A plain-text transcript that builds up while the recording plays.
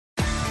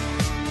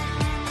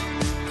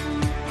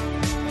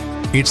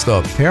It's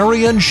the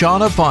Perry and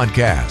Shauna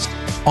podcast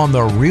on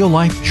the real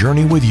life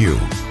journey with you,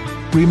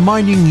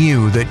 reminding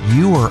you that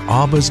you are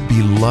Abba's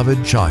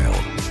beloved child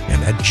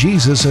and that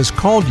Jesus has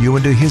called you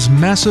into his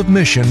massive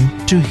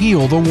mission to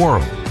heal the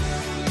world.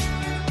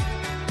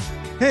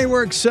 Hey,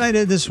 we're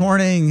excited this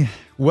morning,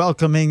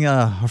 welcoming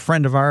a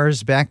friend of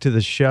ours back to the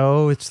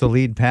show. It's the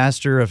lead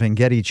pastor of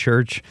Engedi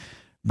Church,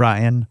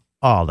 Brian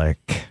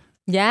Aulick.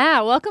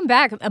 Yeah, welcome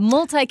back. A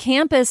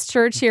multi-campus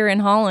church here in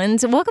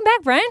Holland. Welcome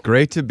back, Brian.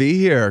 Great to be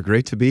here.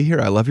 Great to be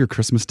here. I love your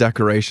Christmas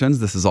decorations.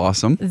 This is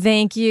awesome.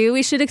 Thank you.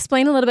 We should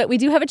explain a little bit. We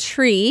do have a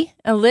tree,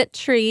 a lit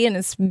tree, and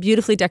it's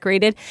beautifully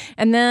decorated.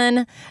 And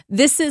then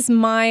this is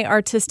my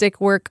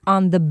artistic work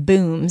on the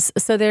booms.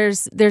 So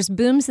there's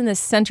booms in the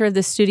center of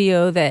the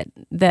studio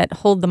that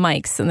hold the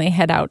mics, and they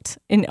head out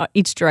in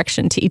each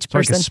direction to each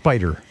person. Like a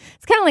spider.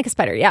 It's kind of like a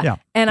spider, yeah.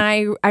 And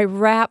I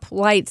wrap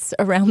lights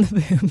around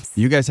the booms.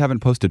 You guys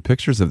haven't posted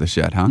pictures of this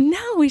yet, huh?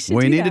 No, we should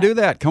We do need that. to do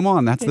that. Come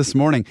on, that's this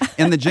morning.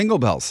 And the jingle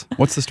bells.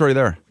 What's the story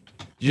there?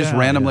 You just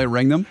randomly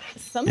ring them?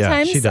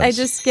 Sometimes she does. I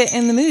just get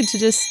in the mood to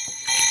just...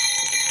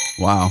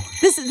 Wow.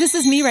 This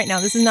is me right now.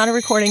 This is not a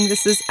recording.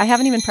 I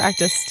haven't even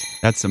practiced.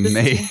 That's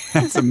amazing.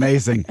 That's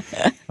amazing.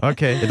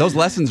 Okay. Those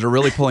lessons are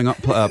really playing out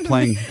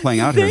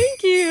here.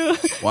 Thank you.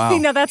 Wow. See,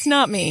 no, that's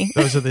not me.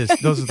 Those are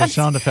the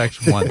sound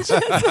effects ones. See,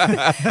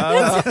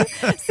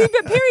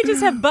 but Perry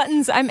just have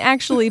buttons. I'm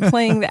actually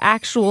playing the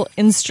actual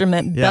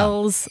instrument,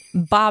 bells,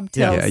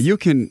 bobtails. Yeah, you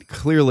can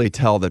clearly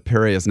tell that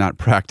Perry has not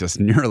practiced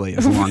nearly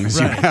as long as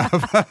you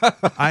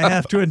have. I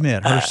have to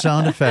admit, her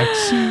sound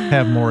effects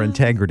have more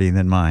integrity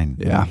than mine.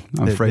 Yeah,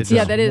 I'm afraid so.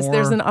 Yeah, that is.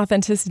 There's an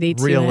authenticity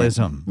to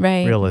realism. it.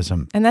 Right.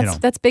 Realism. And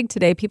that's big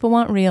today. People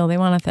want real. They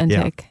want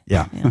authentic.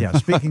 Yeah.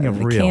 Speaking of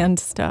The real, canned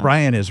stuff.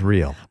 Brian is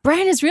real.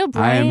 Brian is real.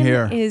 Brian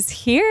here. is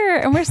here.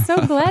 And we're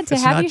so glad to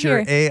It's have not you your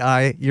here.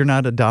 AI. You're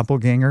not a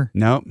doppelganger.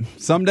 No,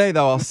 someday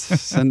though I'll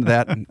send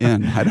that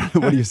in. I don't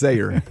know. What do you say?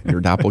 Your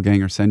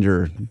doppelganger. Send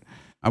your.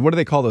 What do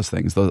they call those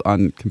things? Those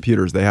on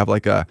computers. They have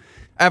like a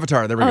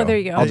avatar. There we go. There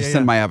you go. I'll just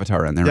send my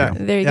avatar in. There we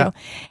go. There you go.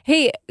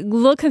 Hey,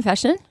 little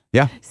confession.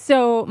 Yeah.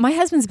 So my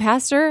husband's a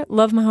pastor,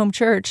 love my home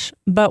church,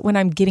 but when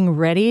I'm getting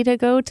ready to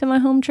go to my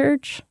home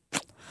church,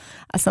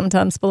 I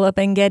sometimes pull up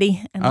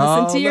Engedi and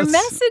listen to your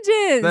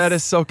messages. That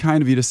is so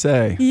kind of you to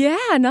say.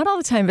 Yeah, not all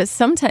the time, but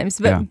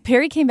sometimes. But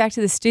Perry came back to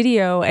the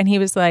studio and he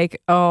was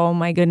like, oh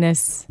my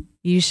goodness,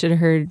 you should have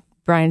heard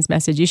Brian's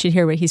message. You should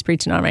hear what he's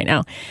preaching on right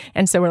now.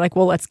 And so we're like,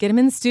 well, let's get him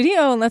in the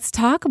studio and let's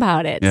talk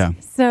about it. Yeah.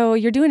 So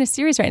you're doing a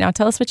series right now.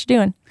 Tell us what you're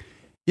doing.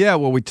 Yeah,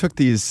 well, we took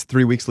these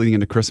 3 weeks leading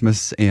into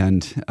Christmas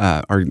and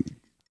are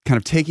kind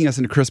of taking us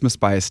into Christmas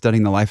by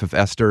studying the life of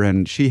Esther.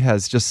 And she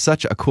has just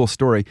such a cool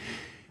story.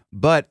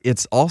 But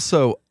it's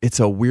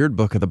a weird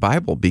book of the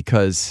Bible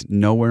because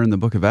nowhere in the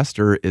book of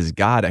Esther is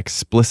God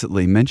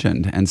explicitly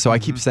mentioned. And so I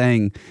keep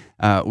saying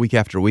week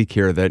after week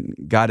here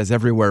that God is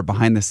everywhere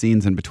behind the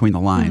scenes and between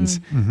the lines.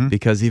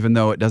 Because even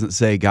though it doesn't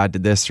say God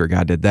did this or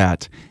God did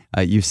that,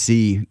 you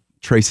see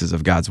traces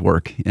of God's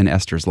work in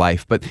Esther's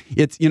life. But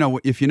it's,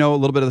 if you know a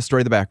little bit of the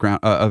story of the background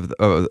of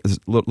a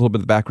little bit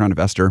of the background of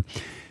Esther.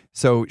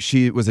 So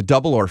she was a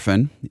double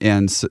orphan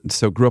and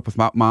so grew up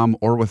without mom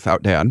or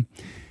without dad.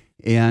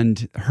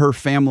 And her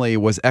family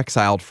was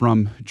exiled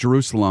from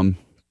Jerusalem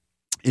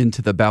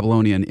into the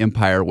Babylonian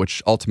Empire,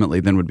 which ultimately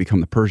then would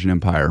become the Persian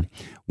Empire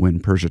when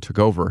Persia took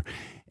over.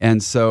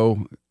 And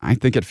so I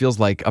think it feels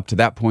like up to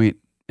that point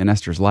in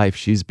Esther's life,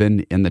 she's been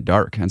in the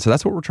dark. And so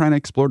that's what we're trying to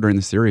explore during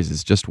the series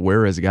is just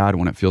where is God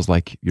when it feels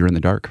like you're in the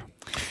dark.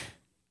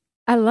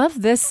 I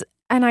love this.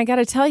 And I got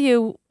to tell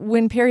you,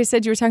 when Perry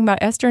said you were talking about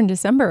Esther in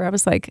December, I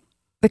was like,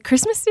 the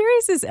Christmas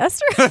series is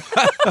Esther?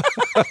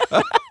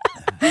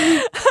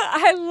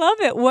 I love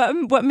it.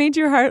 What made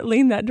your heart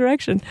lean that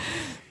direction?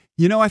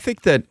 I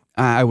think that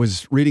I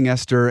was reading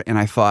Esther and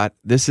I thought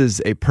this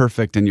is a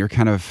perfect, and you're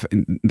kind of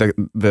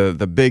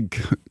the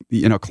big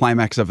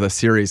climax of the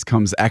series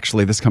comes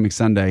actually this coming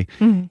Sunday,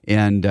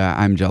 and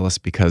I'm jealous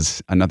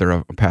because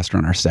another pastor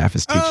on our staff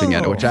is teaching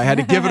it, which I had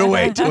to give it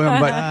away to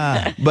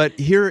him. But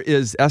here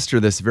is Esther,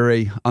 this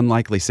very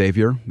unlikely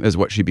savior, is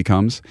what she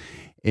becomes.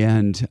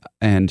 And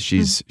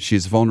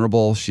she's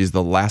vulnerable. She's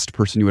the last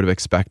person you would have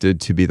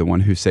expected to be the one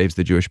who saves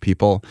the Jewish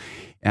people.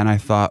 And I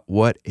thought,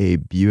 what a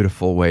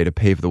beautiful way to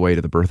pave the way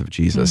to the birth of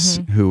Jesus,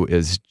 who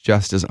is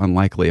just as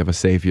unlikely of a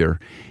savior.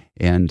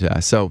 And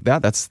so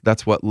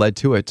that's what led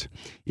to it.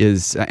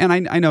 And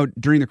I know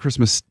during the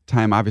Christmas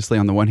time, obviously,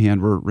 on the one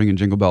hand, we're ringing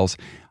jingle bells.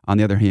 On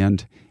the other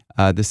hand,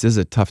 this is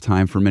a tough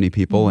time for many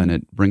people, and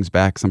it brings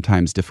back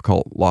sometimes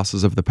difficult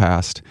losses of the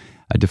past,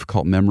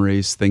 difficult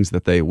memories, things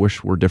that they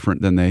wish were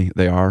different than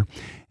they are.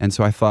 And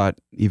so I thought,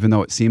 even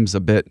though it seems a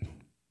bit,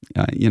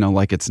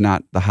 like it's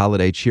not the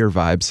holiday cheer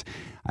vibes,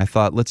 I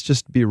thought, let's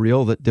just be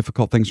real that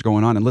difficult things are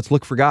going on, and let's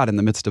look for God in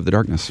the midst of the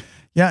darkness.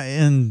 Yeah,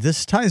 and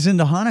this ties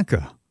into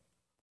Hanukkah.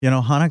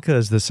 Hanukkah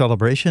is the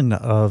celebration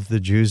of the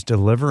Jews'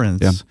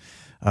 deliverance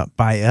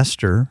by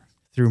Esther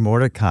through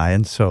Mordecai,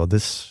 and so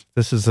this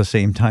is the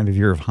same time of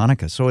year of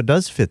Hanukkah, so it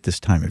does fit this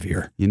time of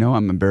year. You know,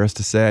 I'm embarrassed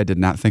to say I did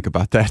not think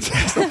about that.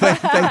 So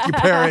thank you,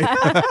 Perry.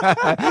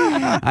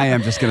 I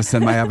am just going to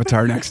send my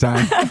avatar next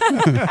time.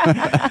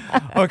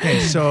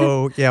 Okay,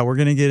 so yeah, we're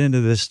going to get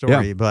into this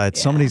story, but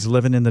somebody's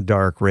living in the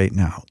dark right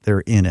now.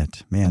 They're in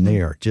it. Man, they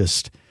are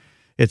just,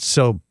 it's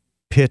so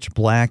pitch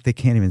black, they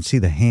can't even see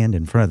the hand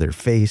in front of their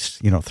face,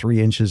 3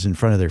 inches in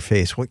front of their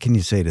face. What can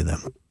you say to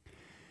them?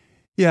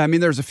 Yeah, I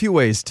mean, there's a few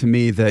ways to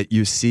me that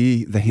you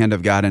see the hand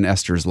of God in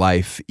Esther's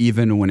life,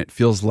 even when it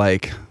feels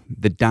like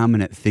the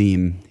dominant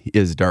theme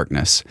is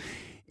darkness.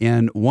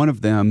 And one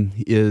of them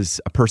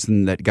is a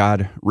person that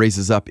God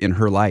raises up in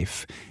her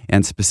life.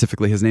 And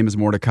specifically, his name is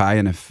Mordecai.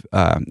 And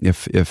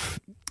if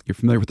you're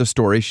familiar with the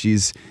story,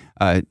 she's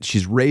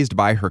raised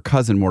by her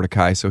cousin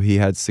Mordecai, so he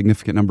had a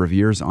significant number of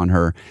years on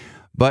her.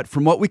 But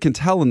from what we can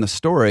tell in the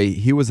story,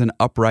 he was an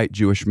upright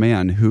Jewish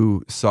man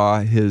who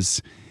saw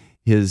his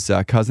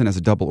cousin as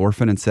a double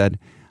orphan and said,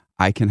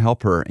 I can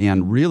help her,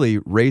 and really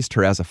raised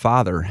her as a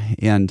father.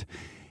 And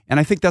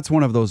I think that's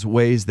one of those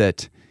ways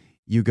that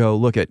you go,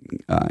 look at,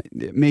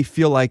 it may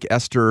feel like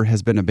Esther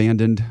has been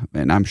abandoned,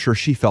 and I'm sure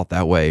she felt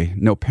that way.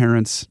 No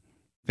parents,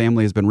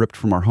 family has been ripped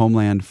from our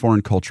homeland,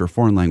 foreign culture,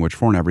 foreign language,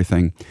 foreign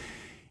everything.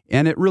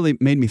 And it really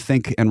made me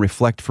think and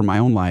reflect for my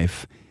own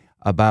life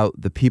about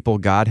the people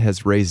God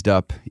has raised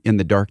up in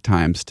the dark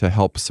times to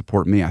help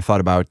support me. I thought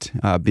about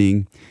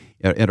being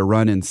at a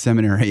run in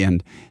seminary,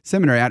 and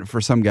seminary for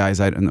some guys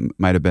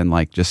might have been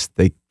like just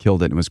they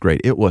killed it and it was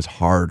great. It was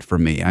hard for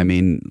me. I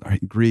mean,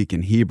 Greek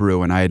and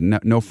Hebrew, and I had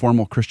no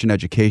formal Christian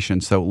education,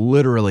 so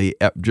literally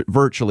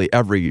virtually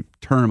every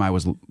term I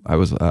was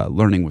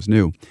learning was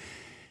new.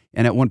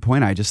 And at one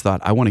point I just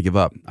thought, I want to give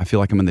up. I feel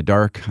like I'm in the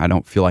dark. I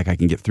don't feel like I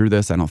can get through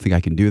this. I don't think I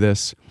can do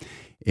this.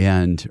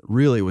 And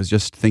really was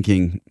just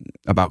thinking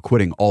about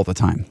quitting all the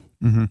time.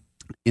 Mm-hmm.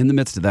 In the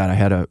midst of that, I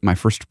had my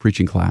first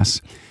preaching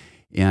class.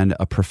 And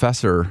a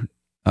professor,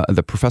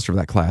 the professor of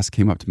that class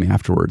came up to me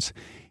afterwards.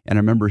 And I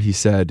remember he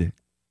said,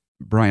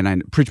 Brian, I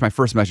preached my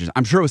first message.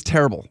 I'm sure it was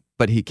terrible,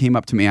 but he came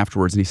up to me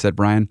afterwards and he said,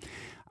 Brian,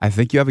 I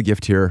think you have a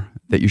gift here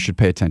that you should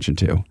pay attention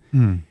to.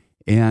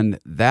 And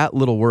that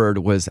little word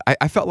was,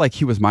 I felt like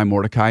he was my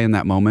Mordecai in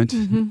that moment.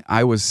 Mm-hmm.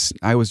 I was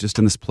just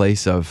in this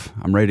place of,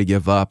 I'm ready to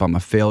give up. I'm a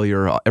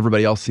failure.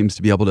 Everybody else seems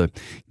to be able to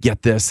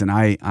get this, and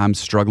I'm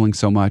struggling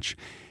so much.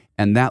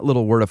 And that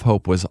little word of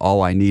hope was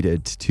all I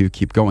needed to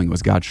keep going,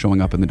 was God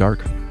showing up in the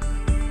dark.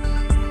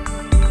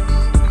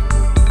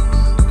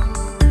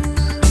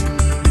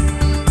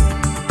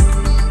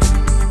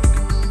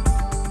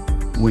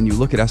 When you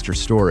look at Esther's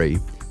story,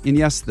 and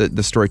yes,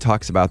 the story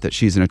talks about that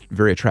she's a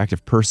very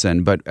attractive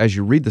person, but as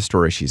you read the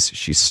story,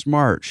 she's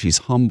smart, she's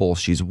humble,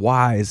 she's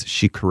wise,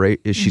 she's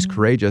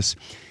courageous.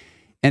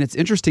 And it's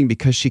interesting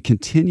because she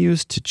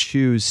continues to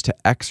choose to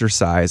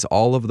exercise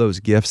all of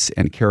those gifts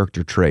and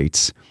character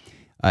traits,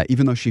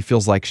 even though she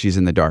feels like she's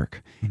in the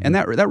dark. Mm-hmm. And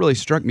that really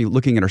struck me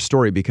looking at her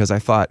story, because I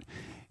thought,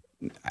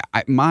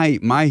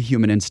 my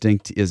human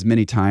instinct is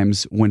many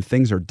times when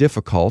things are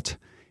difficult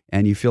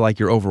and you feel like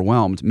you're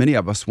overwhelmed, many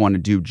of us want to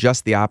do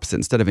just the opposite.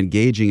 Instead of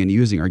engaging and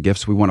using our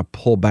gifts, we want to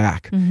pull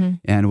back. Mm-hmm.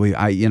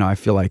 And I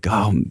feel like,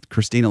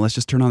 Christina, let's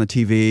just turn on the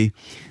TV.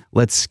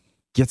 Let's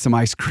get some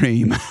ice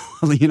cream.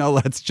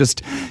 Let's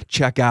just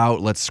check out.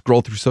 Let's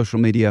scroll through social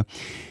media.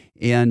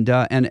 And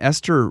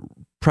Esther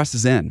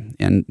presses in,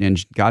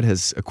 and God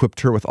has equipped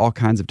her with all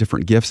kinds of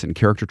different gifts and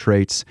character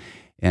traits.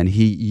 And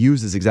he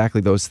uses exactly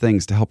those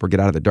things to help her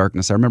get out of the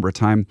darkness. I remember a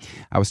time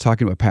I was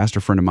talking to a pastor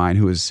friend of mine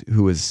who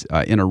was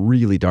in a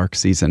really dark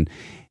season,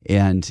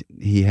 and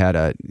he had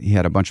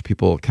a bunch of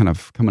people kind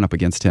of coming up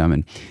against him,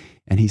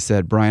 and he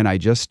said, Brian, I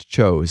just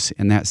chose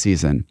in that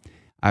season,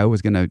 I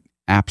was going to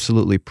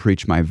absolutely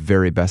preach my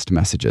very best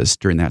messages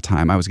during that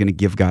time. I was going to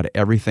give God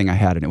everything I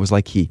had, and it was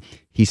like he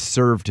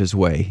served his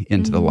way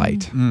into the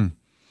light. Mm.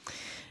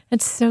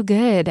 It's so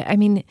good. I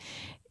mean,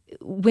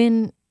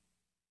 when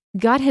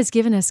God has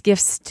given us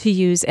gifts to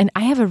use, and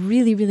I have a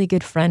really, really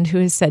good friend who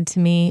has said to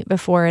me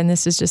before, and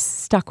this has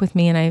just stuck with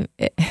me, and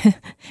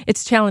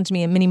it's challenged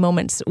me in many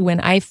moments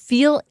when I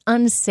feel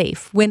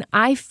unsafe, when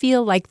I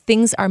feel like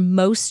things are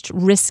most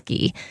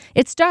risky.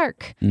 It's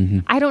dark. Mm-hmm.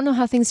 I don't know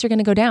how things are going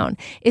to go down,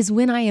 is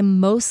when I am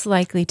most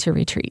likely to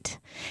retreat.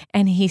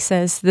 And he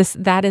says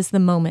that is the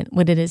moment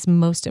when it is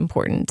most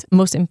important,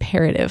 most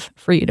imperative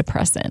for you to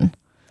press in.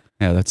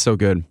 Yeah, that's so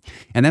good.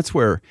 And that's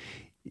where,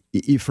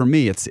 for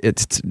me,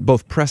 it's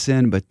both press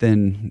in, but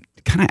then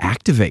kind of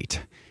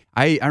activate.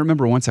 I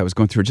remember once I was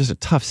going through just a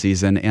tough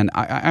season, and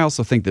I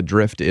also think the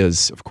drift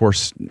is, of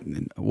course,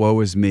 woe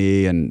is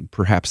me, and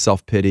perhaps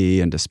self-pity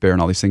and despair and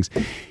all these things.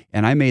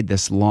 And I made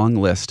this long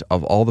list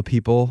of all the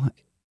people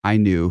I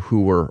knew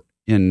who were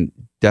in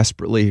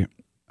desperately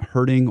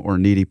hurting or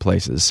needy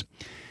places.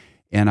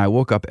 And I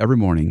woke up every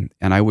morning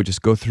and I would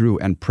just go through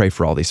and pray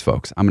for all these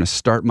folks. I'm going to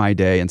start my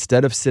day,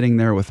 instead of sitting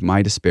there with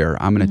my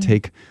despair, I'm going to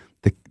take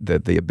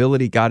the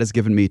ability God has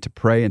given me to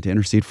pray and to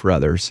intercede for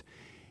others.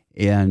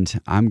 And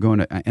I'm going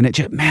to, and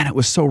it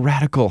was so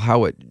radical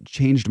how it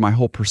changed my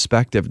whole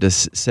perspective to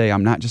say,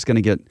 I'm not just going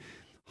to get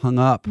hung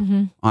up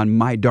on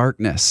my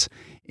darkness.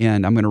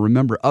 And I'm going to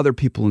remember other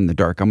people in the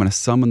dark. I'm going to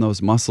summon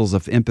those muscles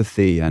of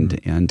empathy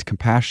and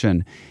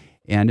compassion.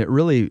 And it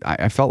really,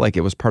 I felt like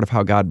it was part of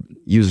how God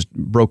used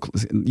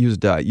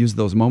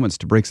those moments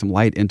to break some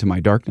light into my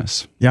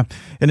darkness. Yeah,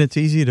 and it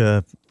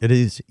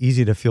is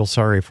easy to feel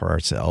sorry for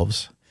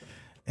ourselves.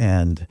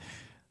 And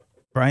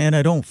Brian,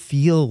 I don't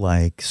feel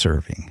like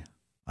serving.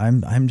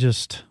 I'm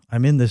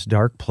in this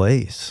dark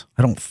place.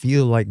 I don't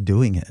feel like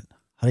doing it.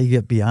 How do you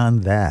get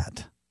beyond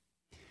that?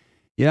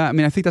 Yeah, I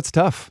mean, I think that's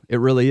tough. It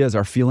really is.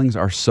 Our feelings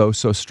are so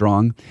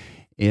strong.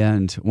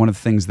 And one of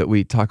the things that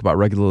we talk about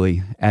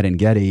regularly at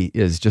Engedi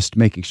is just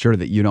making sure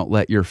that you don't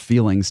let your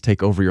feelings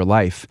take over your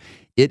life.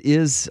 It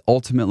is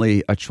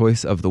ultimately a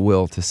choice of the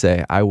will to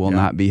say, I will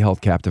not be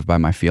held captive by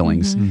my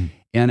feelings.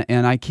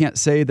 And I can't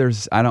say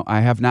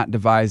I have not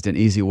devised an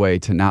easy way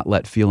to not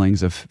let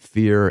feelings of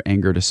fear,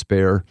 anger,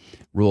 despair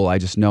rule. I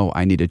just know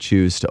I need to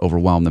choose to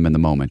overwhelm them in the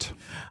moment.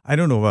 I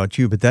don't know about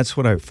you, but that's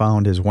what I've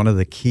found is one of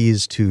the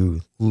keys to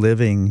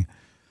living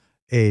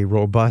a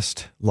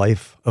robust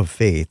life of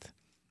faith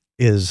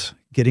is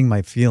getting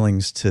my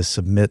feelings to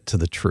submit to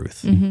the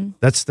truth.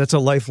 That's a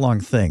lifelong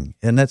thing,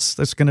 and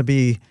that's going to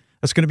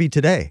be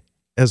today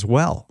as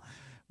well.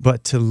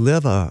 But to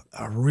live a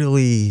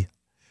really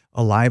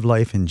alive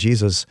life in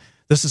Jesus,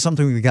 this is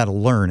something we got to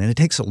learn, and it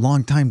takes a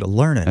long time to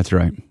learn it. That's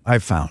right.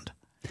 I've found.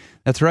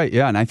 That's right.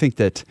 Yeah, and I think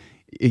that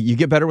you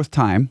get better with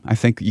time. I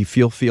think you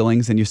feel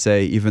feelings and you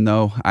say, even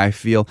though I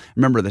feel,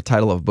 remember the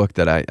title of a book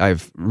that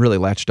I've really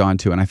latched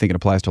onto, and I think it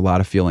applies to a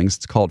lot of feelings.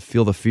 It's called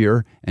Feel the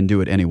Fear and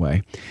Do It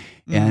Anyway.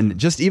 And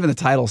just even the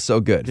title's so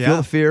good. Feel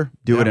the fear,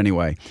 do it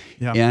anyway.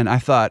 And I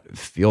thought,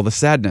 feel the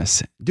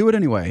sadness, do it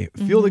anyway.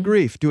 Feel the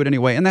grief, do it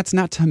anyway. And that's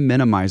not to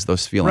minimize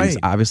those feelings.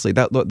 Obviously,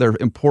 they're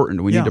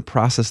important. We need to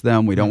process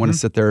them. We don't want to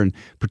sit there and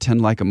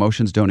pretend like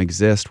emotions don't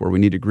exist. Where we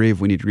need to grieve,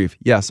 we need to grieve.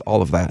 Yes,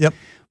 all of that.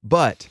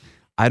 But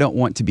I don't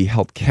want to be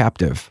held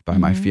captive by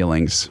my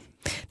feelings.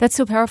 That's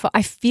so powerful.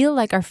 I feel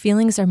like our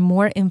feelings are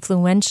more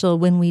influential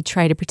when we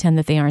try to pretend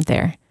that they aren't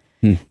there.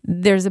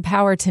 There's a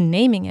power to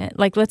naming it.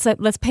 Like let's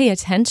pay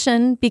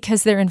attention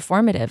because they're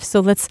informative. So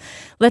let's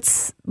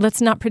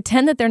not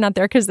pretend that they're not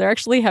there, because they're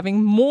actually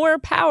having more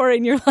power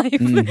in your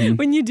life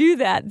when you do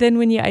that than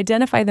when you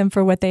identify them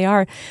for what they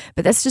are.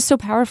 But that's just so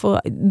powerful.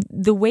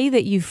 The way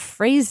that you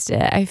phrased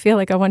it, I feel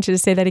like I want you to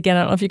say that again. I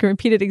don't know if you can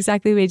repeat it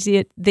exactly the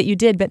way that you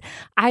did, but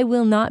I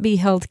will not be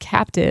held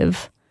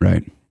captive.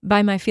 Right.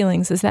 By my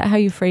feelings. Is that how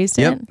you phrased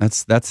it? Yep.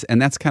 That's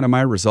kind of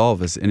my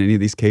resolve is in any of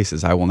these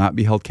cases, I will not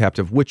be held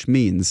captive, which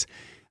means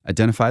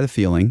identify the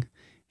feeling,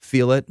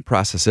 feel it,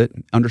 process it,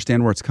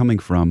 understand where it's coming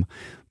from.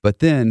 But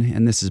then,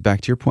 and this is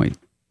back to your point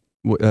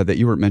that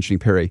you were mentioning,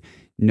 Perry,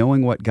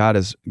 knowing what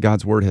God's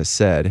word has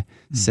said,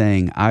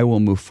 saying, I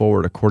will move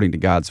forward according to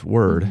God's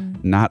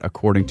word, not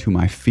according to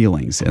my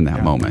feelings in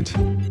that moment.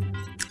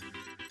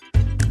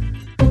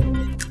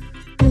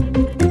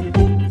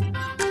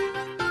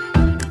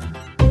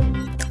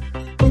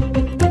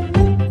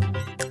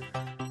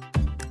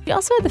 You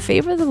also had the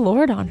favor of the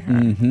Lord on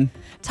her.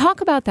 Talk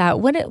about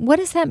that. What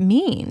does that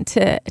mean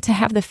to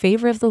have the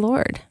favor of the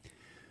Lord?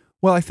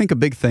 Well, I think a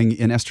big thing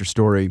in Esther's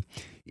story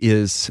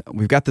is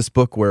we've got this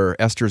book where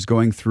Esther's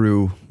going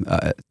through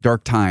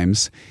dark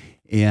times,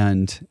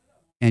 and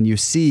you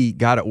see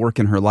God at work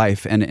in her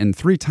life. And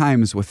 3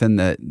 times within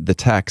the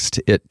text,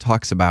 it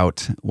talks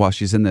about, while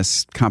she's in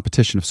this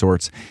competition of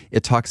sorts,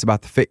 it talks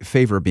about the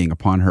favor being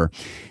upon her.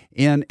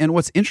 And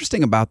what's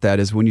interesting about that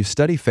is when you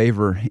study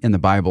favor in the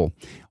Bible,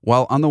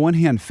 while on the one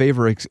hand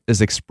favor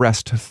is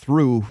expressed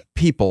through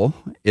people,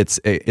 it's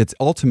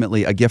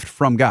ultimately a gift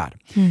from God.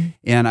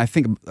 And I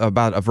think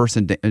about a verse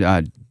in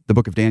the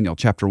book of Daniel,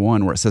 chapter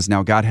 1, where it says,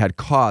 now God had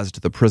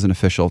caused the prison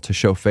official to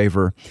show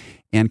favor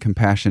and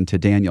compassion to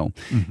Daniel.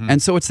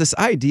 And so it's this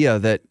idea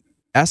that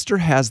Esther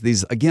has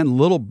these, again,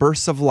 little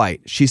bursts of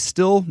light. She's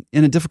still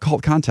in a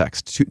difficult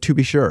context, to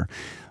be sure.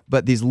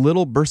 But these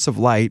little bursts of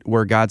light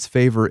where God's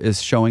favor is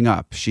showing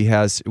up. She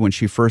has, when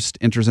she first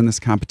enters in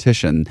this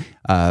competition,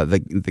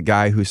 the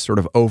guy who's sort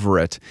of over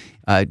it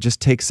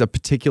just takes a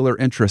particular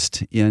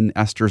interest in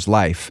Esther's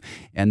life.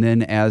 And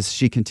then as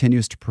she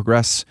continues to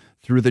progress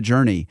through the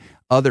journey,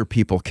 other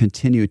people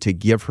continue to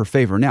give her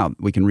favor. Now,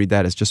 we can read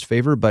that as just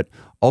favor, but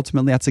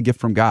ultimately that's a gift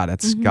from God.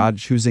 That's God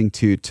choosing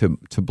to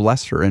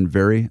bless her in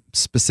very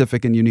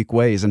specific and unique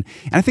ways. And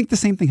I think the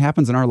same thing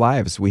happens in our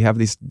lives. We have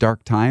these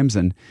dark times,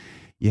 and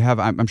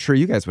I'm sure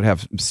you guys would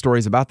have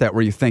stories about that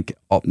where you think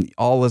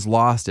all is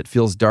lost, it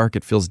feels dark,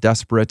 it feels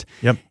desperate.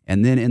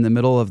 And then in the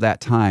middle of that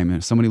time,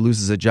 if somebody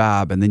loses a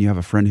job, and then you have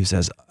a friend who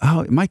says,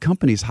 oh, my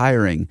company's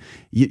hiring.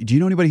 Do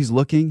you know anybody who's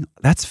looking?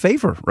 That's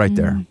favor right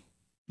there.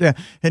 Yeah,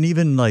 and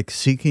even like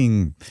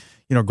seeking,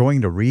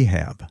 going to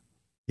rehab.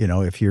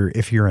 If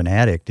you're an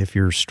addict, if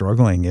you're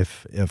struggling,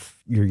 if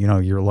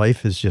your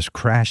life is just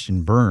crashed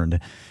and burned,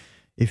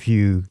 if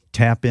you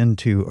tap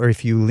into or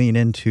if you lean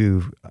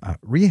into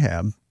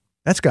rehab,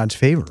 that's God's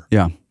favor.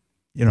 Yeah.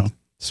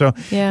 So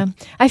yeah,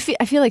 I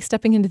feel like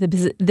stepping into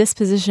this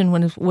position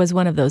was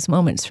one of those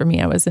moments for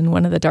me. I was in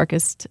one of the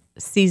darkest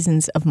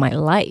seasons of my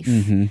life,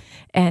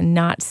 and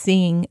not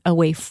seeing a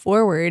way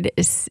forward.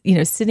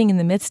 Sitting in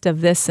the midst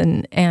of this,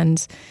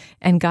 and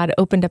God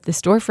opened up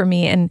this door for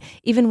me. And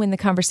even when the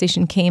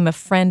conversation came, a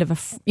friend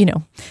of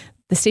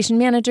the station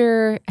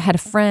manager had a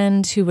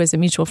friend who was a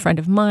mutual friend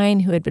of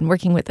mine who had been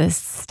working with the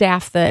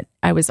staff that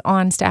I was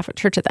on staff at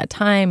church at that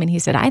time, and he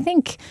said, "I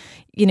think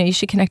you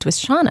should connect with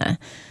Shauna."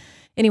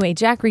 Anyway,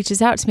 Jack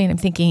reaches out to me, and I'm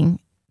thinking,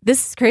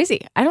 this is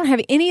crazy. I don't have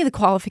any of the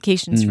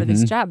qualifications for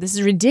this job. This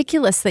is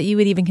ridiculous that you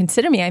would even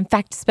consider me. I, in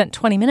fact, spent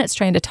 20 minutes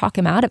trying to talk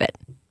him out of it.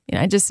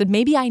 I just said,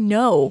 maybe I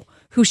know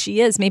who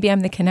she is. Maybe I'm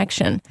the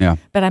connection. Yeah.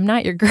 But I'm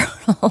not your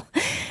girl.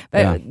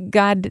 But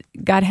God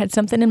had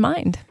something in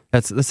mind.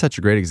 That's such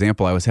a great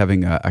example. I was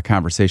having a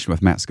conversation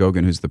with Matt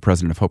Scogan, who's the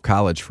president of Hope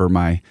College, for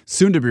my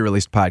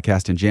soon-to-be-released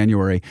podcast in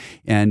January.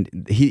 And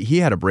he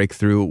had a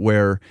breakthrough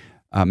where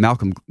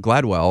Malcolm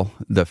Gladwell,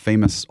 the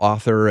famous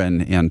author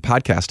and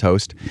podcast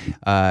host,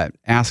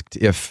 asked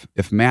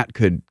if Matt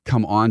could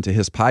come on to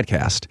his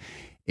podcast.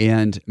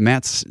 And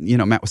Matt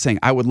was saying,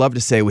 I would love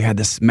to say we had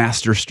this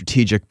master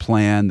strategic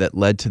plan that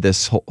led to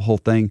this whole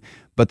thing.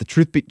 But the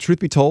truth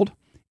be told,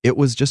 it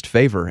was just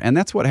favor. And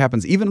that's what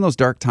happens. Even in those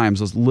dark times,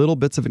 those little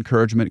bits of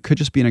encouragement, it could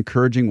just be an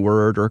encouraging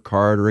word or a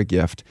card or a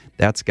gift.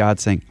 That's God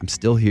saying, I'm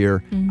still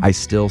here. I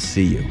still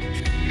see you.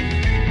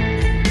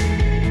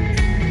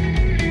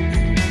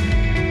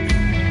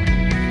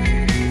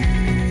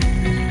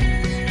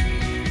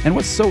 And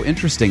what's so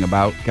interesting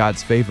about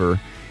God's favor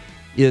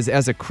is,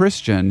 as a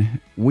Christian,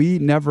 we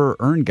never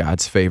earn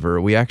God's favor.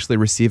 We actually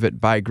receive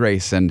it by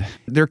grace. And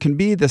there can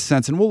be this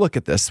sense, and we'll look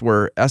at this,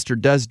 where Esther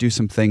does do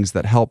some things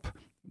that help,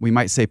 we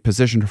might say,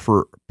 position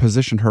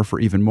her for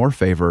even more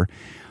favor.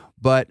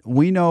 But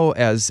we know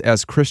as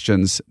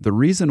Christians, the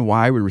reason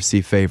why we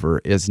receive favor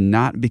is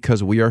not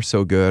because we are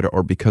so good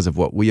or because of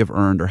what we have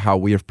earned or how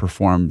we have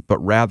performed, but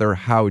rather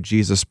how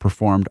Jesus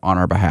performed on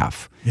our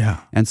behalf.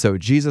 Yeah. And so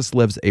Jesus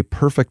lives a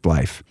perfect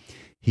life.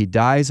 He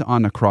dies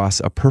on the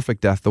cross a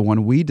perfect death, the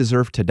one we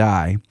deserve to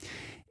die.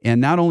 And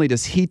not only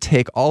does he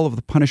take all of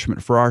the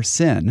punishment for our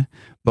sin,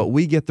 but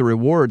we get the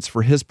rewards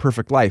for his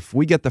perfect life.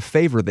 We get the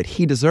favor that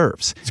he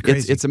deserves. It's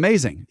crazy. It's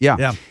amazing.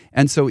 Yeah.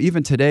 And so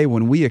even today,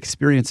 when we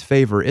experience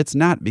favor, it's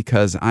not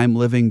because I'm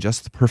living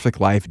just the perfect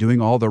life,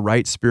 doing all the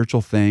right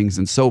spiritual things,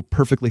 and so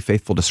perfectly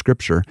faithful to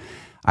Scripture.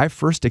 I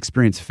first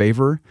experienced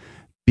favor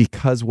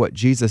because what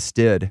Jesus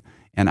did,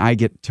 and I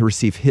get to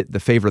receive the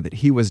favor that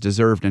he was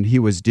deserved and he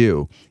was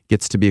due,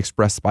 gets to be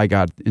expressed by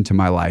God into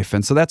my life.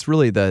 And so that's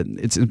really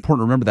it's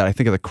important to remember that. I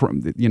think of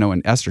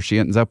in Esther, she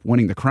ends up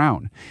winning the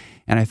crown.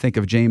 And I think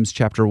of James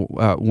chapter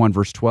 1,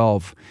 verse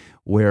 12,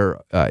 where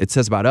it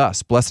says about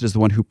us, blessed is the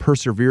one who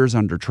perseveres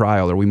under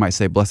trial, or we might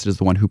say, blessed is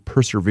the one who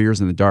perseveres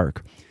in the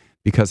dark.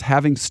 Because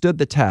having stood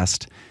the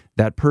test,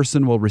 that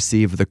person will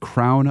receive the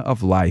crown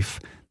of life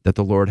that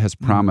the Lord has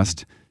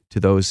promised to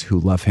those who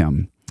love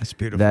him. That's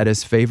beautiful. That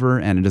is favor,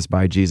 and it is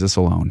by Jesus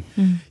alone.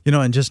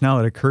 And just now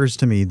it occurs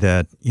to me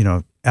that,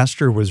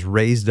 Esther was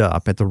raised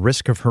up at the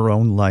risk of her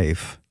own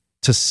life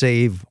to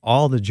save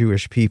all the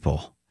Jewish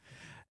people.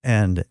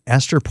 And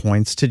Esther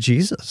points to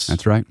Jesus.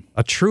 That's right.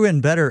 A true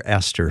and better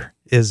Esther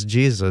is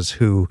Jesus,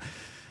 who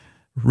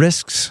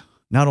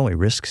not only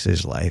risks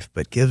his life,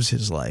 but gives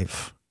his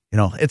life.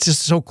 It's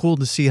just so cool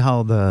to see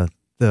how the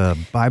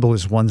Bible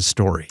is one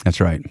story. That's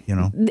right.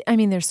 I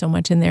mean, there's so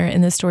much in there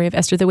in the story of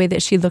Esther, the way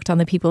that she looked on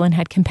the people and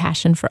had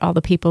compassion for all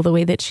the people, the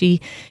way that she,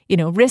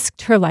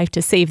 risked her life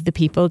to save the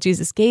people.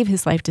 Jesus gave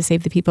his life to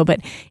save the people.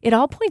 But it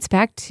all points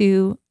back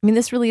to,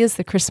 this really is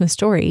the Christmas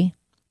story,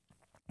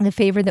 the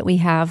favor that we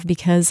have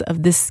because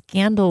of this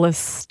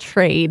scandalous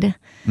trade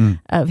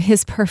of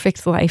his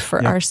perfect life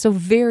for our so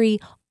very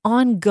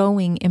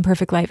ongoing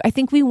imperfect life. I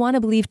think we want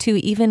to believe too,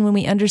 even when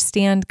we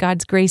understand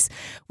God's grace,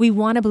 we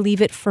want to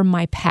believe it for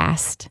my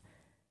past.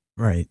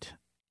 Right.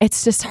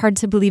 It's just hard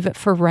to believe it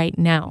for right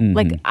now.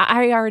 Like,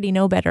 I already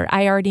know better.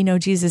 I already know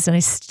Jesus, and I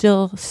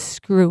still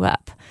screw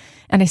up,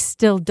 and I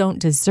still don't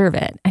deserve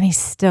it, and he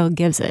still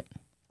gives it.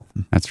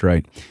 That's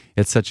right.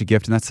 It's such a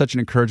gift, and that's such an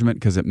encouragement,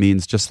 because it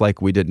means just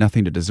like we did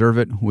nothing to deserve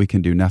it, we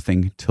can do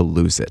nothing to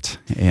lose it.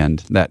 And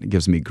that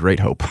gives me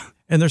great hope.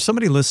 And there's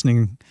somebody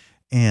listening,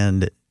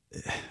 and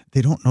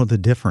they don't know the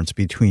difference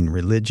between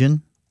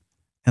religion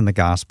and the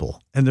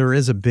gospel. And there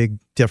is a big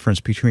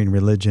difference between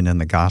religion and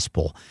the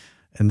gospel.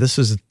 And this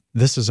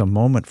is a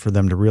moment for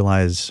them to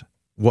realize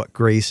what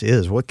grace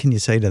is. What can you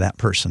say to that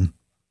person?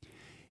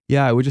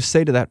 Yeah, I would just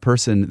say to that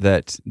person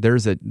that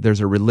there's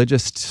a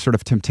religious sort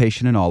of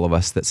temptation in all of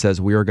us that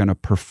says we are going to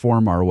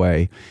perform our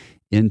way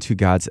into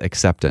God's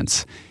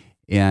acceptance.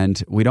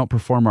 And we don't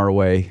perform our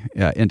way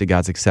into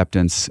God's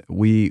acceptance.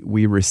 We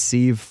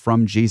receive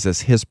from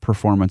Jesus his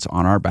performance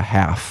on our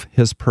behalf,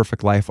 his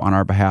perfect life on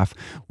our behalf.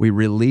 We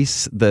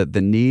release the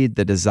need,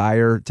 the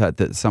desire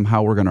that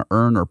somehow we're going to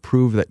earn or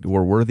prove that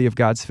we're worthy of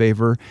God's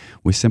favor.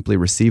 We simply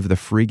receive the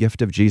free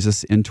gift of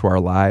Jesus into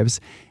our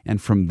lives.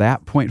 And from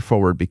that point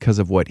forward, because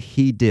of what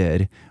he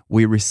did,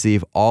 we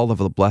receive all of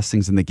the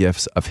blessings and the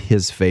gifts of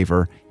his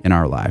favor in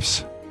our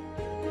lives.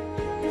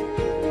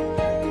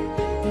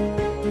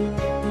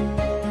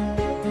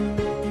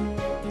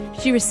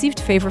 She received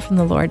favor from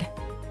the Lord.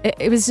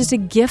 It was just a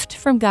gift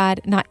from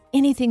God, not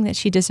anything that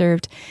she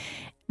deserved.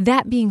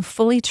 That being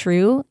fully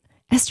true,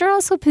 Esther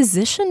also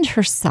positioned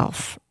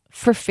herself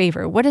for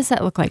favor. What does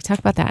that look like? Talk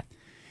about that.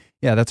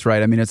 Yeah, that's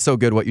right. I mean, it's so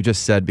good what you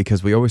just said,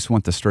 because we always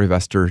want the story of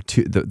Esther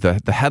to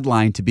the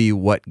headline to be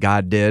what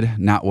God did,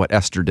 not what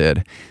Esther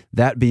did.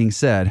 That being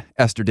said,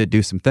 Esther did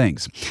do some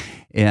things.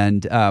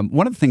 And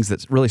one of the things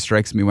that really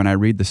strikes me when I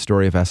read the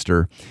story of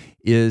Esther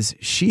is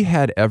she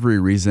had every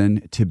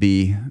reason to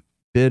be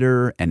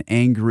bitter and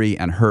angry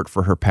and hurt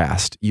for her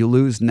past. You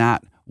lose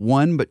not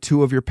one but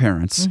two of your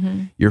parents.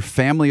 Mm-hmm. Your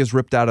family is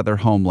ripped out of their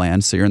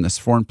homeland, so you're in this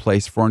foreign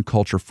place, foreign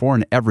culture,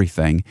 foreign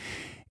everything.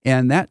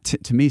 And that,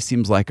 to me,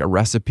 seems like a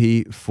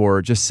recipe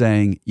for just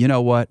saying, you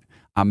know what?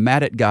 I'm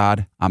mad at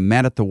God. I'm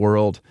mad at the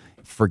world.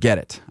 Forget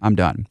it. I'm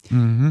done.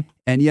 Mm-hmm.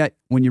 And yet,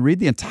 when you read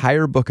the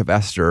entire book of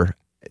Esther,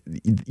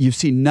 you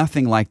see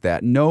nothing like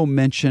that. No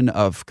mention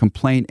of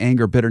complaint,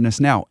 anger, bitterness.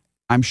 Now,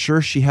 I'm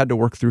sure she had to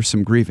work through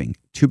some grieving,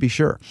 to be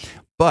sure.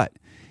 But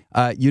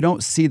you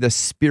don't see the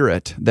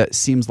spirit that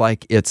seems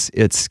like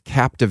it's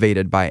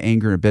captivated by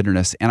anger and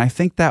bitterness. And I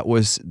think that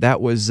was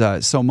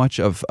so much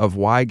of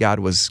why God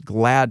was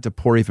glad to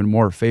pour even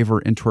more favor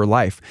into her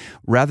life.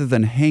 Rather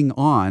than hang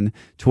on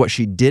to what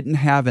she didn't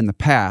have in the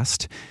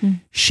past,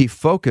 she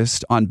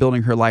focused on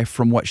building her life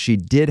from what she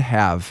did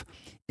have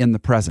in the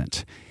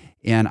present.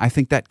 And I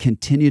think that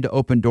continued to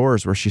open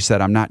doors where she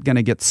said, I'm not going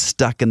to get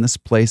stuck in this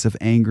place of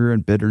anger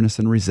and bitterness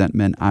and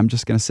resentment. I'm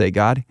just going to say,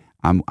 God,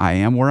 I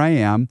am where I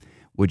am.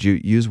 Would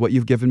you use what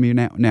you've given me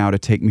now to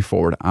take me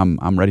forward?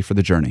 I'm ready for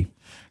the journey.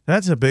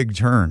 That's a big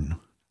turn,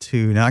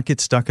 to not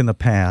get stuck in the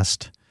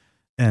past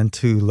and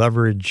to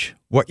leverage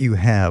what you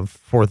have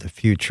for the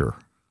future.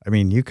 I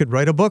mean, you could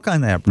write a book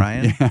on that,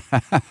 Brian.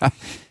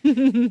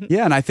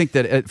 Yeah, and I think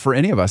that for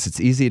any of us, it's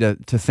easy to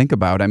think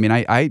about. I mean,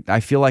 I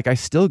feel like I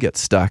still get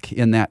stuck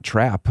in that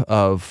trap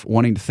of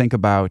wanting to think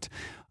about,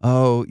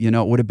 oh,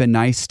 it would have been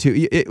nice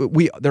to.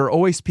 There are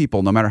always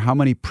people, no matter how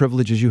many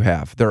privileges you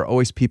have, there are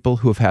always people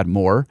who have had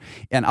more.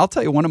 And I'll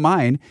tell you, one of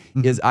mine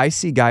is I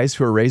see guys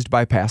who are raised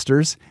by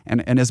pastors.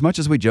 And as much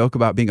as we joke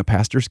about being a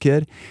pastor's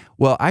kid,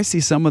 well, I see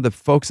some of the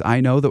folks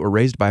I know that were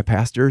raised by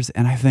pastors,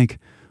 and I think,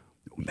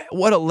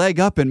 what a leg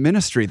up in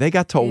ministry. They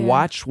got to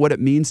watch what it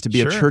means to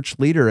be a church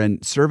leader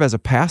and serve as a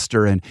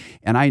pastor. And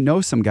I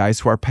know some guys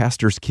who are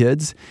pastors'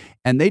 kids,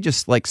 and they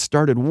just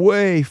started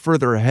way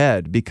further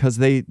ahead because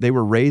they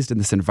were raised in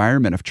this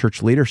environment of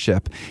church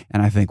leadership.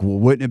 And I think, well,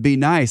 wouldn't it be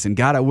nice? And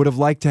God, I would have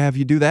liked to have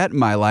you do that in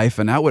my life,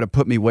 and that would have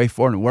put me way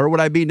forward. And where would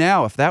I be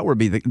now if that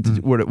would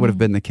have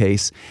been the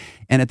case?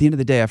 And at the end of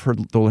the day, I've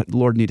heard the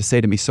Lord need to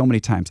say to me so many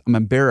times, I'm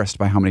embarrassed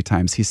by how many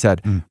times he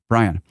said,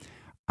 Brian,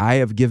 I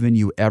have given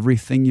you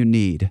everything you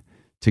need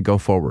to go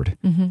forward.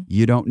 Mm-hmm.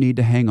 You don't need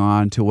to hang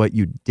on to what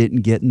you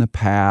didn't get in the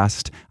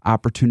past,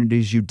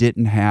 opportunities you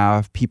didn't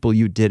have, people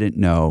you didn't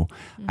know.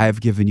 Mm-hmm. I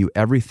have given you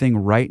everything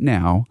right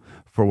now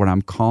for what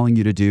I'm calling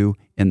you to do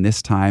in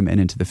this time and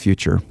into the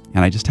future.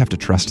 And I just have to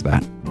trust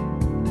that.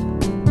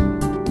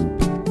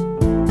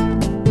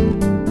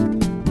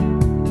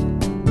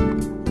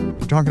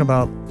 We're talking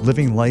about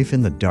living life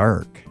in the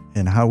dark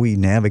and how we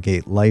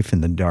navigate life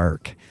in the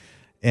dark.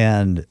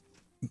 And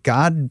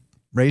God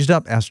raised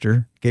up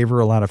Esther, gave her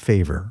a lot of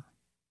favor,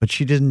 but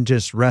she didn't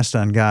just rest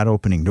on God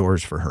opening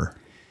doors for her.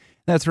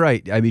 That's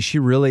right. I mean, she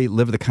really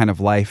lived the kind of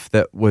life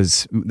that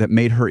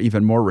made her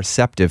even more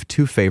receptive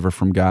to favor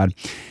from God.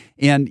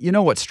 And you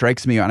know what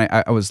strikes me? And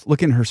I was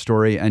looking at her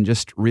story and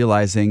just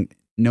realizing,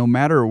 no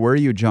matter where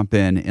you jump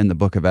in the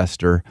book of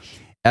Esther,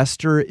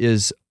 Esther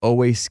is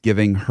always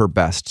giving her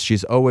best.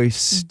 She's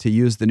always, to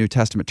use the New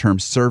Testament term,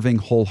 serving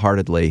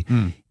wholeheartedly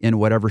in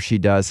whatever she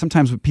does.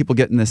 Sometimes people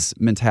get in this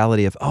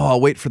mentality of, oh,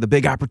 I'll wait for the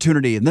big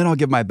opportunity and then I'll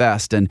give my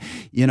best. And,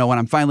 when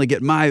I'm finally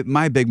getting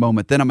my big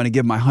moment, then I'm going to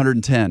give my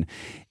 110.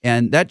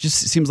 And that just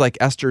seems like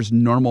Esther's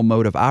normal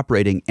mode of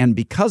operating. And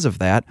because of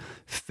that,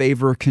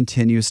 favor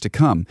continues to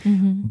come.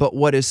 Mm-hmm. But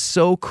what is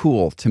so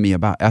cool to me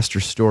about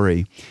Esther's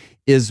story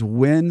is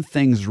when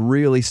things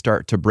really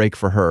start to break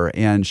for her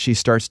and she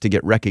starts to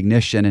get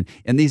recognition.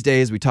 And these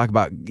days we talk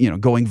about,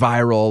 going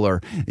viral,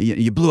 or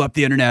you blew up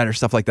the internet or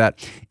stuff like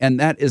that. And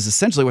that is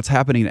essentially what's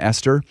happening to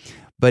Esther.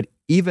 But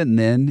even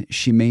then,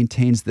 she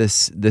maintains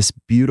this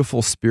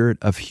beautiful spirit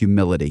of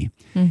humility.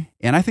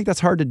 And I think that's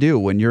hard to do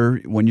when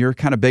you're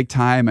kind of big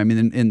time. I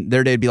mean, in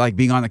their day, it'd be like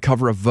being on the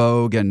cover of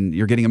Vogue and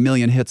you're getting 1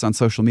 million hits on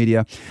social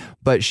media.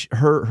 But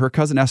her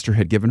cousin Esther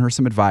had given her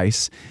some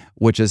advice,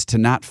 which is to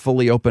not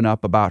fully open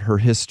up about her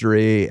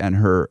history and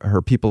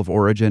her people of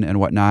origin and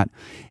whatnot.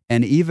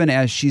 And even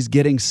as she's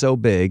getting so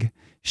big,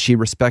 she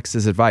respects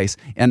his advice.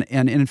 And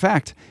in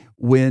fact,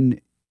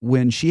 when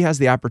she has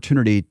the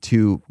opportunity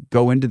to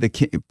go into the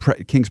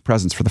king's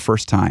presence for the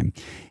first time,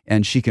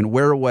 and she can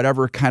wear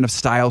whatever kind of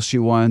style she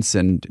wants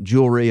and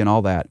jewelry and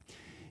all that,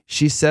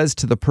 she says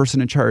to the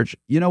person in charge,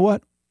 you know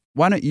what?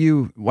 Why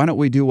don't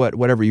we do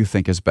whatever you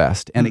think is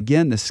best? And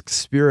again, this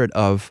spirit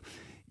of,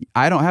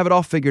 I don't have it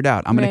all figured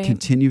out. I'm going to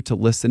continue to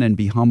listen and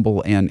be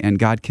humble, and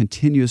God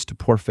continues to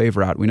pour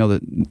favor out. We know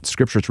that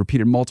Scripture is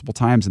repeated multiple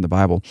times in the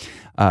Bible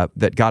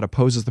that God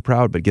opposes the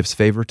proud but gives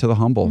favor to the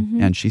humble.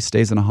 And she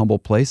stays in a humble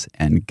place,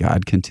 and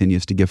God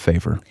continues to give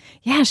favor.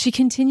 Yeah, she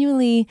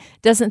continually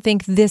doesn't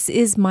think this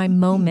is my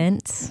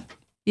moment.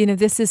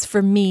 This is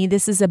for me.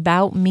 This is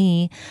about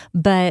me.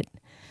 But,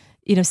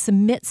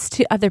 submits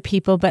to other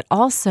people, but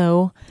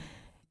also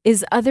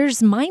is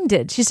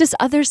others-minded. She's just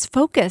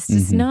others-focused.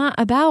 It's not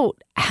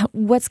about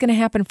what's going to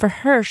happen for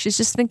her. She's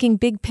just thinking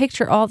big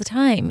picture all the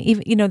time.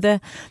 Even,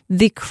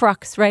 the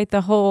crux, right?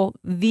 The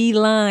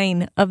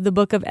line of the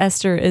book of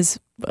Esther is,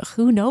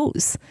 who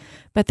knows?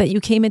 But that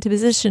you came into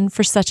position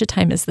for such a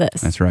time as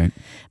this. That's right.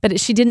 But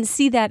she didn't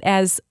see that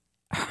as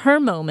her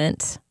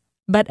moment,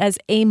 but as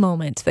a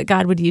moment that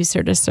God would use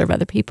her to serve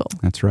other people.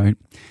 That's right.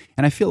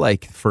 And I feel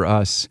like for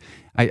us,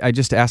 I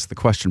just ask the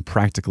question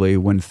practically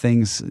when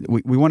things,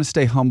 we want to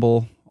stay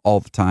humble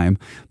all the time,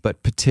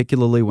 but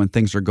particularly when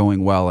things are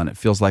going well and it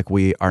feels like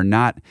we're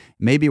not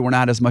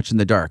as much in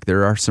the dark.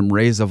 There are some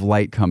rays of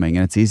light coming,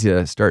 and it's easy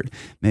to start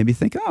maybe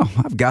think, oh,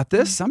 I've got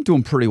this. I'm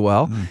doing pretty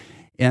well.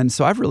 And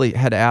so I've really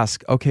had to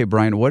ask, okay,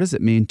 Brian, what does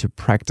it mean to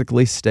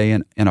practically stay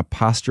in a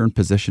posture and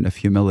position of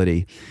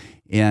humility?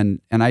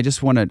 And I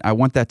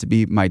want that to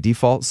be my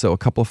default. So a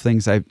couple of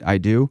things I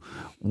do.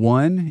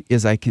 One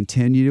is I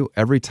continue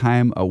every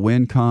time a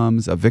win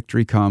comes, a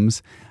victory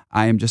comes,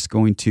 I am just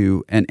going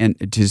to and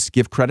just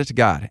give credit to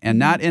God, and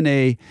not in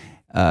a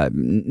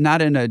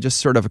just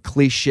sort of a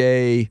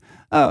cliche,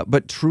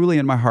 but truly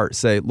in my heart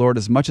say, Lord,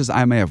 as much as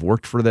I may have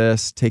worked for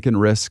this, taken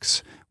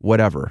risks,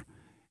 whatever,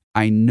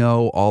 I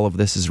know all of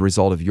this is a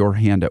result of your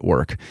hand at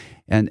work,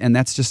 and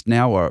that's just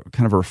now a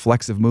kind of a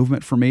reflexive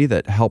movement for me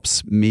that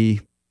helps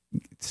me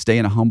stay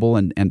in a humble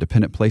and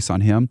dependent place on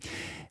Him.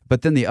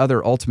 But then the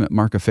other ultimate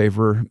mark of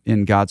favor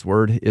in God's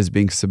Word is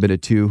being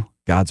submitted to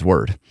God's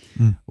Word,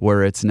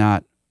 where it's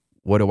not,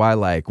 what do I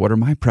like? What are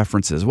my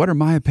preferences? What are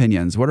my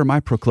opinions? What are my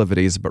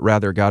proclivities? But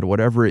rather, God, I'm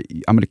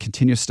going to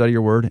continue to study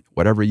your Word.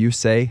 Whatever you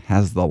say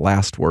has the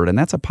last word. And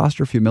that's a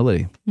posture of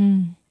humility.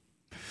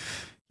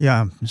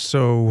 Yeah,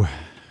 so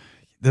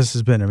this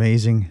has been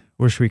amazing.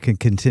 Wish we could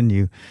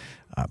continue.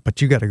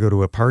 But you got to go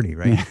to a party,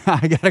 right?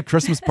 I got a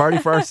Christmas party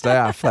for our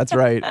staff. That's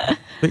right.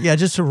 But yeah,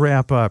 just to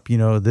wrap up,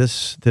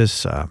 this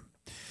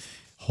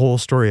whole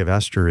story of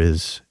Esther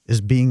is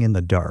being in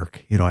the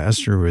dark.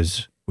 Esther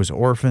was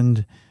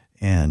orphaned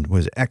and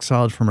was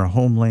exiled from her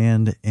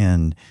homeland,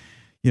 and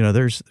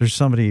there's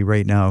somebody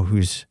right now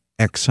who's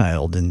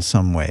exiled in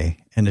some way,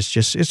 and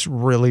it's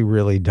really,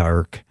 really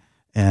dark.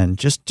 And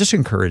just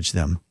encourage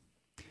them.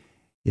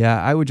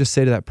 Yeah, I would just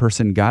say to that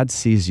person, God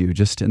sees you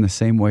just in the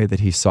same way that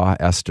He saw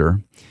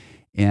Esther.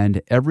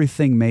 And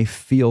everything may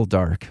feel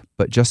dark,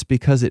 but just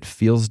because it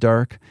feels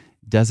dark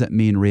doesn't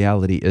mean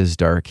reality is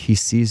dark. He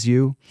sees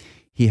you.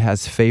 He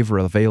has favor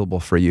available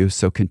for you.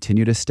 So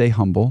continue to stay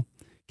humble.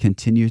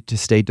 Continue to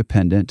stay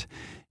dependent.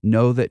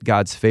 Know that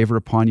God's favor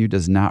upon you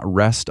does not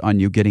rest on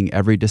you getting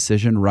every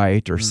decision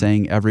right or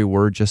saying every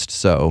word just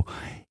so.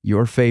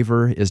 Your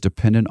favor is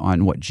dependent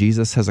on what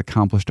Jesus has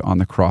accomplished on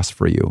the cross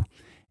for you.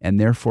 And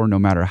therefore, no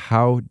matter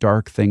how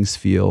dark things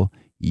feel,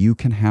 you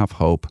can have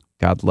hope.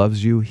 God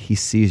loves you, He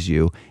sees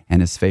you,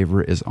 and His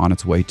favor is on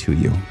its way to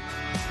you.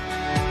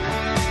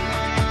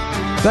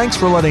 Thanks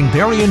for letting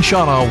Perry and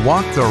Shauna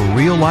walk the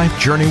real-life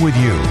journey with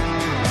you.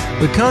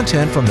 The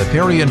content from the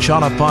Perry and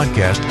Shauna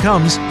podcast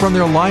comes from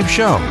their live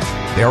show,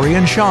 Perry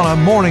and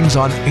Shauna Mornings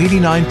on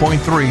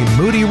 89.3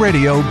 Moody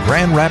Radio,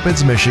 Grand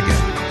Rapids, Michigan.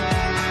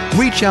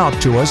 Reach out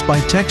to us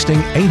by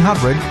texting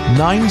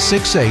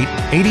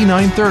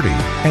 800-968-8930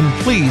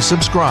 and please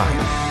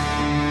subscribe.